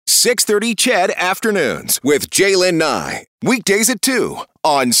6:30 CHED Afternoons with Jaylen Nye. Weekdays at 2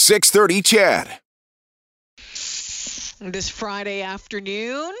 on 6:30 CHED. This Friday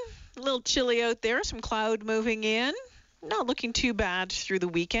afternoon, a little chilly out there, some cloud moving in. Not looking too bad through the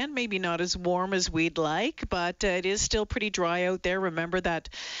weekend. Maybe not as warm as we'd like, but it is still pretty dry out there. Remember that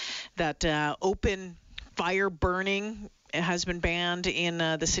open fire burning has been banned in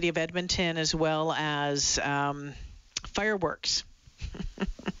the city of Edmonton, as well as fireworks.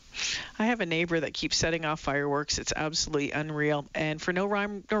 I have a neighbor that keeps setting off fireworks. It's absolutely unreal. And for no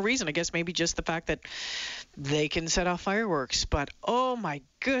rhyme, no reason. I guess maybe just the fact that they can set off fireworks. But oh my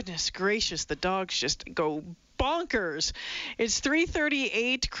goodness gracious, the dogs just go bonkers. It's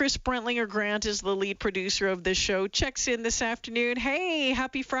 3:38. Chris Brentlinger Grant is the lead producer of this show. Checks in this afternoon. Hey,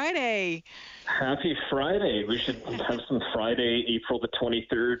 happy Friday. Happy Friday. We should have some Friday, April the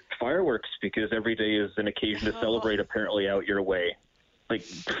 23rd fireworks, because every day is an occasion to celebrate apparently out your way. Like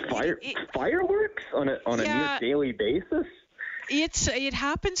fireworks on a near daily basis? It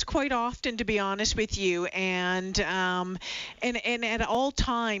happens quite often, to be honest with you, and at all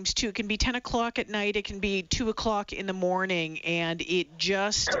times too. It can be 10 o'clock at night, it can be 2 o'clock in the morning, and it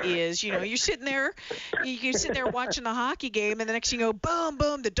just is. You know, you're sitting there watching the hockey game, and the next thing you know, boom,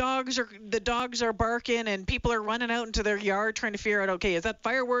 boom, the dogs are barking, and people are running out into their yard trying to figure out, okay, is that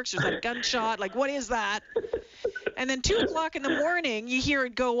fireworks? Is that a gunshot? Like, what is that? And then 2 o'clock in the morning, you hear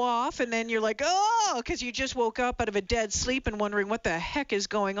it go off, and then you're like, oh, because you just woke up out of a dead sleep and wondering what the heck is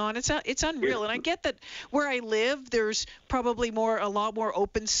going on. It's unreal. And I get that where I live, there's probably a lot more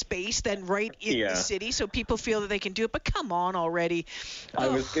open space than right in the city, so people feel that they can do it. But come on already. I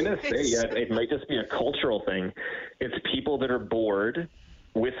was going to say, it might just be a cultural thing. It's people that are bored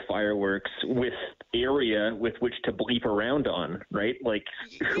with fireworks, with area with which to bleep around on, right? Like,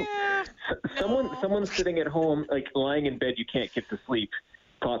 someone's sitting at home, like lying in bed, you can't get to sleep.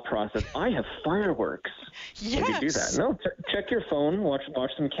 Thought process, I have fireworks. Yes. You do that. No, check your phone, watch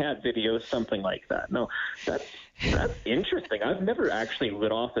some cat videos, something like that. No, that's interesting. I've never actually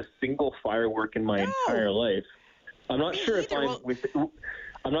lit off a single firework in my entire life. I'm not sure if I'm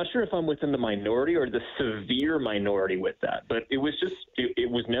within the minority or the severe minority with that, but it was just,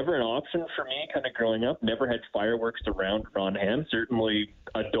 it was never an option for me kind of growing up. Never had fireworks around or on hand. Certainly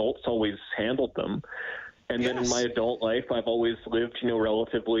adults always handled them. And then in my adult life, I've always lived,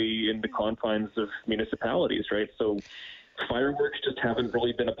 relatively in the confines of municipalities, right? So fireworks just haven't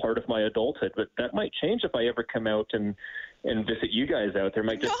really been a part of my adulthood, but that might change if I ever come out and visit you guys out there.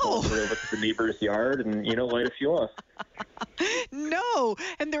 Might just wander over to the neighbor's yard and, light a few off. No,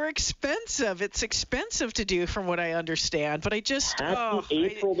 and they're expensive. It's expensive to do, from what I understand. But I just Happy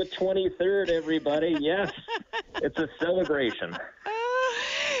April the 23rd, everybody. Yes, it's a celebration.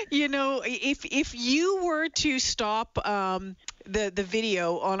 If you were to stop the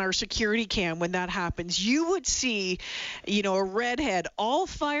video on our security cam when that happens, you would see, a redhead all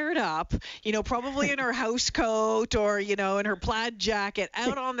fired up, probably in her house coat or, in her plaid jacket,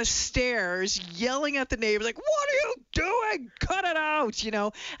 out on the stairs yelling at the neighbors like, what are you doing? Cut it out,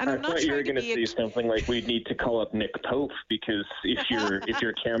 And I thought you were going to say something like, we'd need to call up Nick Pope, because if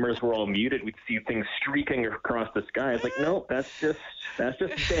your cameras were all muted, we'd see things streaking across the sky. It's like, no, that's just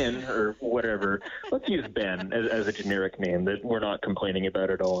Ben or whatever. Let's use Ben as a generic name that we're not complaining about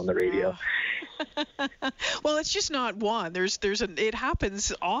at all on the radio. Well, it's just not one. It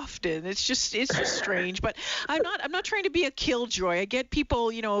happens often. It's just strange. But I'm not trying to be a killjoy. I get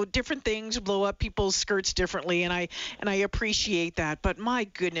people, different things blow up people's skirts differently, and I appreciate that. But my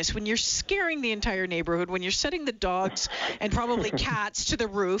goodness, when you're scaring the entire neighborhood, when you're setting the dogs and probably cats to the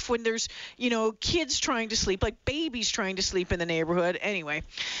roof, when there's kids trying to sleep, like babies trying to sleep in the neighborhood. Anyway,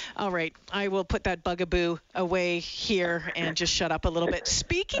 all right, I will put that bugaboo away here and just shut up a little bit.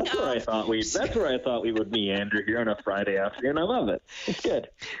 That's where I thought we would meander here on a Friday afternoon. I love it. It's good.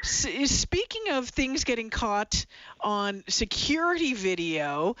 Speaking of things getting caught on security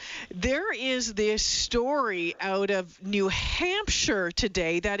video, there is this story out of New Hampshire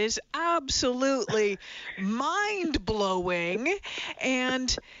today that is absolutely mind-blowing.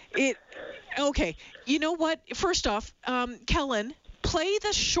 And okay, you know what? First off, Kellen, play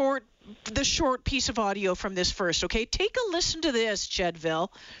the short piece of audio from this first, okay? Take a listen to this, Chedville.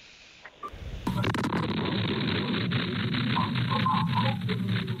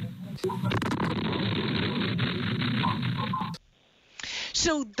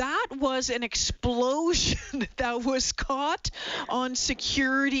 So that was an explosion that was caught on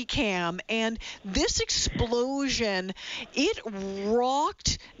security cam. And this explosion, it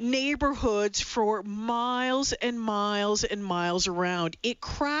rocked neighborhoods for miles and miles and miles around. It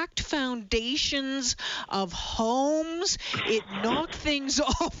cracked foundations of homes. It knocked things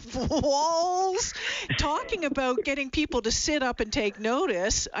off walls. Talking about getting people to sit up and take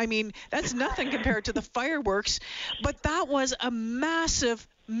notice. I mean, that's nothing compared to the fireworks. But that was a massive,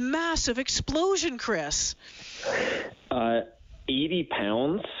 massive explosion, Chris. 80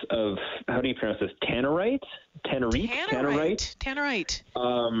 pounds of, how do you pronounce this? Tannerite? Tannerite.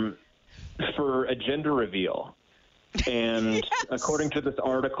 For a gender reveal. And yes. According to this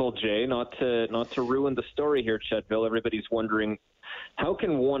article, Jay, not to ruin the story here, Chetville, everybody's wondering, how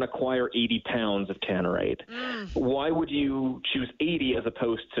can one acquire 80 pounds of tannerite? Why would you choose 80 as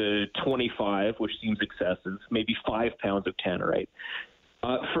opposed to 25, which seems excessive, maybe 5 pounds of tannerite?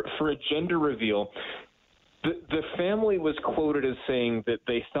 For a gender reveal, the family was quoted as saying that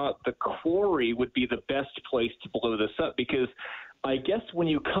they thought the quarry would be the best place to blow this up because I guess when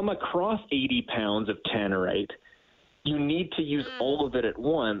you come across 80 pounds of tannerite, you need to use all of it at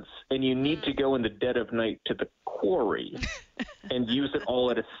once, and you need to go in the dead of night to the quarry and use it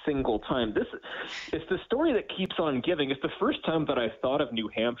all at a single time. It's the story that keeps on giving. It's the first time that I've thought of New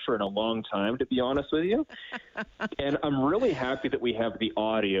Hampshire in a long time, to be honest with you. And I'm really happy that we have the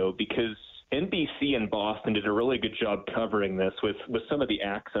audio because NBC in Boston did a really good job covering this with some of the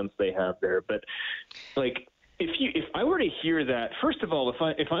accents they have there. But, like, if I were to hear that, first of all,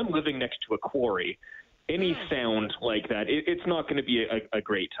 if I'm living next to a quarry, any sound like that, it's not going to be a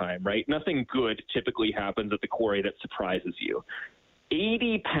great time, right? Nothing good typically happens at the quarry that surprises you.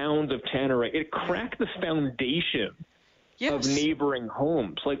 80 pounds of tannerite, it cracked the foundation of neighboring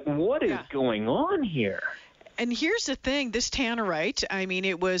homes. Like, what is going on here? And here's the thing, this tannerite, I mean,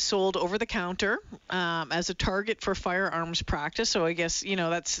 it was sold over the counter as a target for firearms practice. So I guess,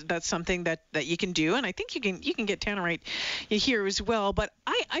 that's something that you can do. And I think you can get tannerite here as well. But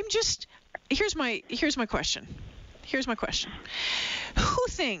here's my question. Who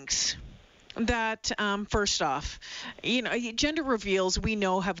thinks that, first off, gender reveals we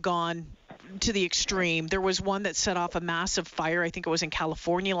know have gone to the extreme. There was one that set off a massive fire. I think it was in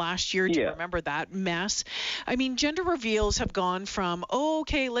California last year. Do you remember that mess? I mean, gender reveals have gone from,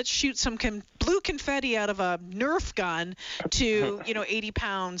 okay, let's shoot some blue confetti out of a Nerf gun to, 80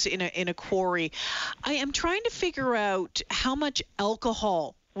 pounds in a quarry. I am trying to figure out how much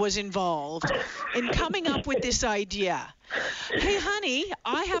alcohol was involved in coming up with this idea. Hey, honey,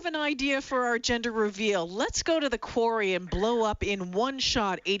 I have an idea for our gender reveal. Let's go to the quarry and blow up in one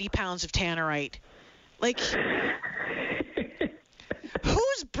shot 80 pounds of tannerite. Like,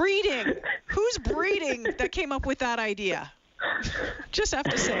 who's breeding that came up with that idea? Just have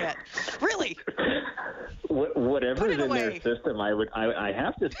to say it. Really. Whatever's in their system, I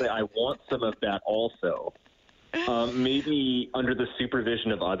have to say I want some of that also. Maybe under the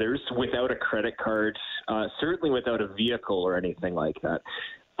supervision of others, without a credit card, certainly without a vehicle or anything like that.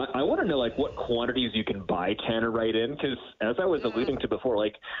 I want to know, like, what quantities you can buy tannerite in, because as I was alluding to before,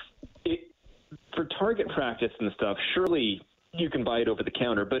 for target practice and stuff, surely you can buy it over the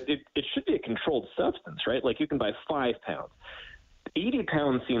counter, but it should be a controlled substance, right? Like, you can buy 5 pounds. 80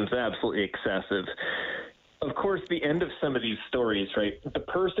 pounds seems absolutely excessive. Of course, the end of some of these stories, right? The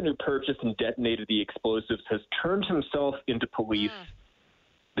person who purchased and detonated the explosives has turned himself into police.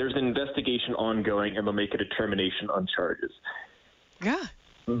 There's an investigation ongoing, and they'll make a determination on charges. Yeah.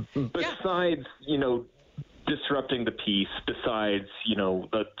 Besides, disrupting the peace, besides,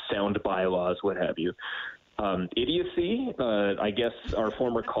 the sound bylaws, what have you. Idiocy, I guess our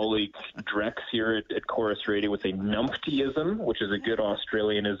former colleague Drex here at Chorus Radio would say numptyism, which is a good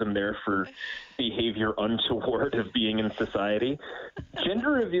Australianism there for behavior untoward of being in society.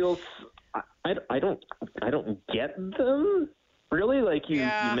 Gender reveals, I don't get them. Really, like you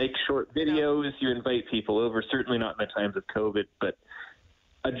make short videos, you invite people over, certainly not in the times of COVID, but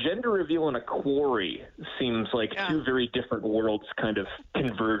a gender reveal in a quarry seems like two very different worlds kind of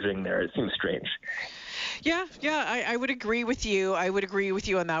converging there. It seems strange. Yeah, I would agree with you. I would agree with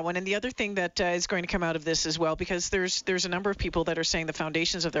you on that one. And the other thing that is going to come out of this as well, because there's a number of people that are saying the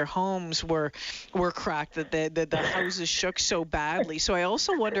foundations of their homes were cracked, that the houses shook so badly. So I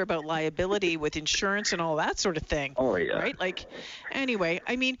also wonder about liability with insurance and all that sort of thing. Oh, yeah. Right? Like, anyway,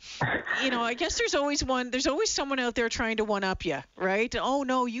 I mean, I guess there's always someone out there trying to one-up you, right? Oh,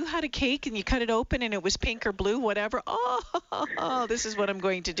 no, you had a cake and you cut it open and it was pink or blue, whatever. Oh, this is what I'm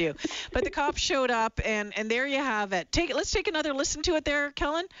going to do. But the cops showed up, and there you have it. Let's take another listen to it there,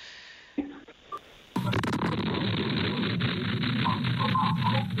 Kellen.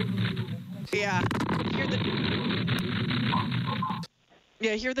 Yeah.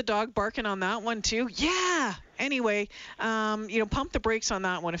 Hear the dog barking on that one too. Yeah. Anyway, pump the brakes on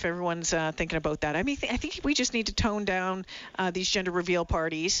that one if everyone's thinking about that. I mean, I think we just need to tone down these gender reveal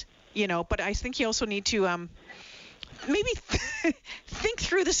parties, but I think you also need to maybe think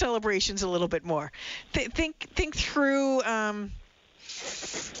through the celebrations a little bit more. Think through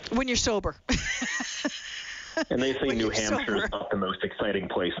when you're sober. And they say New Hampshire is not the most exciting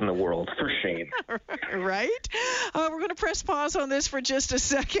place in the world. For shame. Right? We're going to press pause on this for just a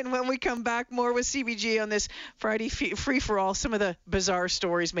second. When we come back, more with CBG on this Friday free-for-all. Some of the bizarre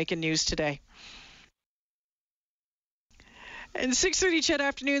stories making news today. And 6:30 Chet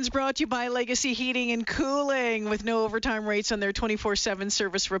Afternoons brought to you by Legacy Heating and Cooling. With no overtime rates on their 24/7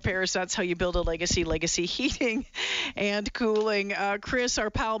 service repairs, that's how you build a legacy. Legacy Heating and Cooling. Chris, our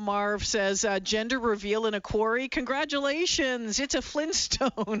pal Marv, says gender reveal in a quarry. Congratulations, it's a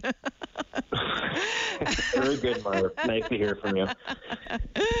Flintstone. Very good, Marv. Nice to hear from you.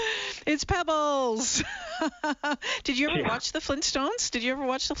 It's Pebbles. Did you ever watch the Flintstones? Did you ever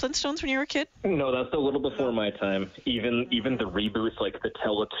watch the Flintstones when you were a kid? No, that's a little before my time. Even the reboots, like the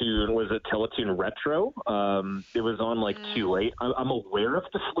Teletoon, was it Teletoon Retro? It was on too late. I'm aware of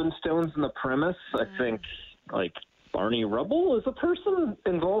the Flintstones and the premise. I think Barney Rubble is a person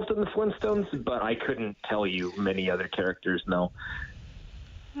involved in the Flintstones, but I couldn't tell you many other characters. No.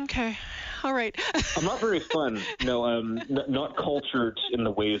 Okay. All right. I'm not very fun. No, not cultured in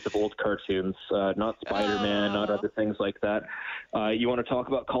the ways of old cartoons. Not Spider-Man, not other things like that. You want to talk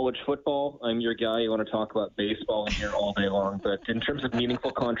about college football? I'm your guy. You want to talk about baseball? I'm here all day long. But in terms of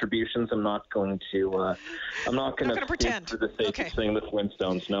meaningful contributions, I'm not going to. I'm not going to pretend for the sake of saying the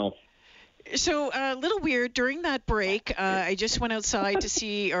Flintstones. No. So a little weird. During that break, I just went outside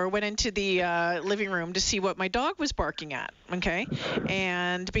went into the living room to see what my dog was barking at. Okay,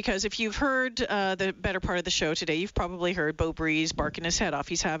 and because if you've heard the better part of the show today, you've probably heard Beau Breeze barking his head off.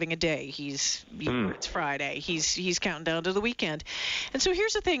 He's having a day. It's Friday. He's counting down to the weekend. And so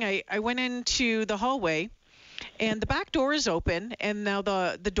here's the thing. I went into the hallway. And the back door is open, and now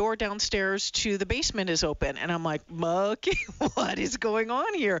the door downstairs to the basement is open. And I'm like, okay, what is going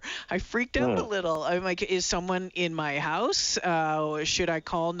on here? I freaked out a little. I'm like, is someone in my house? Should I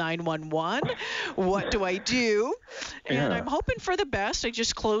call 911? What do I do? And I'm hoping for the best. I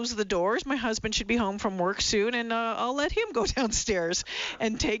just closed the doors. My husband should be home from work soon, and I'll let him go downstairs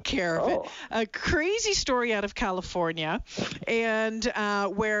and take care of it. A crazy story out of California, and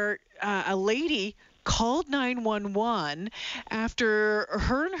where a lady called 911 after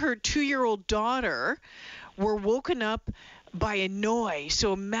her and her 2-year-old daughter were woken up by a noise.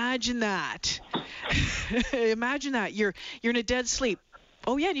 So imagine that. Imagine that. You're in a dead sleep.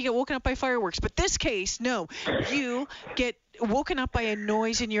 Oh, yeah, and you get woken up by fireworks. But this case, no. You get woken up by a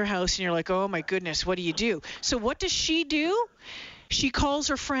noise in your house, and you're like, oh, my goodness, what do you do? So what does she do? She calls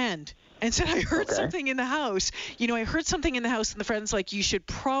her friend and said, I heard something in the house. I heard something in the house, and the friend's like, you should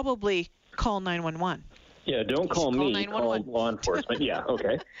probably call 911. Yeah, don't call me. Call law enforcement. Yeah,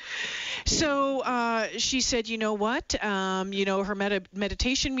 okay. So she said, you know what? Her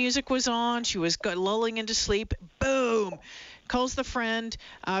meditation music was on. She was lulling into sleep. Boom. Calls the friend.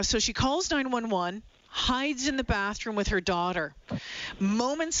 So she calls 911, hides in the bathroom with her daughter.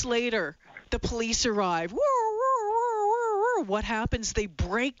 Moments later, the police arrive. What happens? They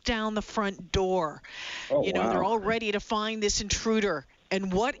break down the front door. They're all ready to find this intruder.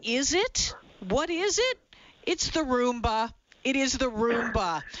 And what is it? What is it? It's the Roomba. It is the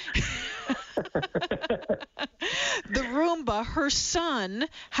Roomba. The Roomba, her son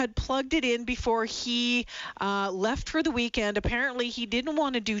had plugged it in before he left for the weekend. Apparently, he didn't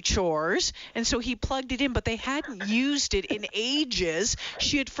want to do chores, and so he plugged it in, but they hadn't used it in ages.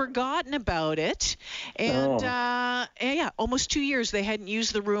 She had forgotten about it. And, almost 2 years they hadn't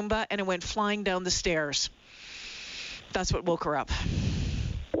used the Roomba, and it went flying down the stairs. That's what woke her up.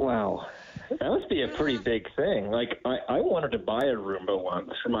 Wow. That must be a pretty big thing. I wanted to buy a Roomba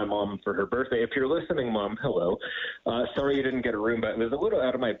once for my mom for her birthday. If you're listening, Mom, hello. Sorry you didn't get a Roomba. It was a little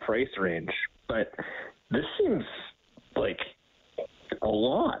out of my price range, but this seems like a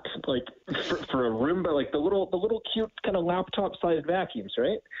lot. For a Roomba, the little cute kind of laptop-sized vacuums,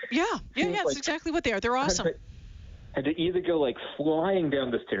 right? Yeah, that's exactly what they are. They're awesome. And to either go flying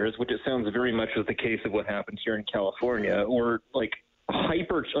down the stairs, which it sounds very much was the case of what happened here in California, or a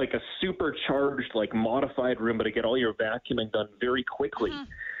supercharged modified Roomba to get all your vacuuming done very quickly,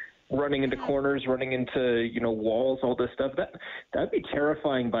 running into corners, running into walls, all this stuff. That'd be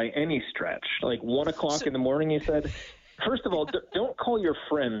terrifying by any stretch. 1 o'clock in the morning, you said. First of all, don't call your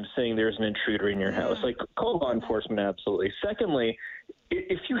friend saying there's an intruder in your house. Like, call law enforcement, absolutely. Secondly,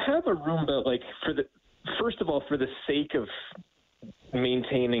 if you have a Roomba, like, first of all, for the sake of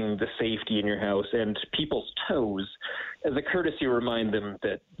maintaining the safety in your house and people's toes, as a courtesy, remind them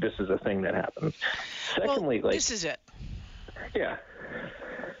that this is a thing that happens. Secondly, this is it. Yeah.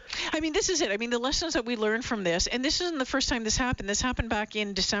 I mean, this is it. I mean, the lessons that we learned from this, and this isn't the first time this happened. This happened back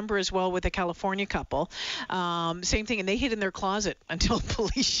in December as well with a California couple. Same thing, and they hid in their closet until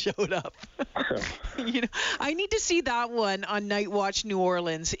police showed up. I need to see that one on Night Watch New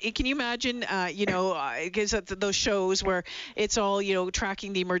Orleans. Can you imagine, because those shows where it's all,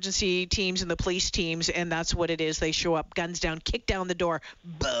 tracking the emergency teams and the police teams, and that's what it is. They show up, guns down, kick down the door,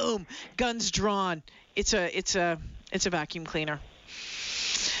 boom, guns drawn. It's a vacuum cleaner.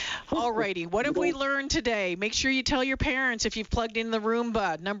 Alrighty, what have we learned today? Make sure you tell your parents if you've plugged in the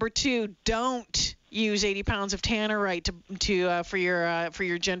Roomba. Number 2, don't use 80 pounds of Tannerite for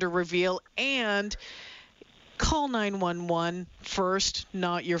your gender reveal, and call 911 first,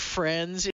 not your friends.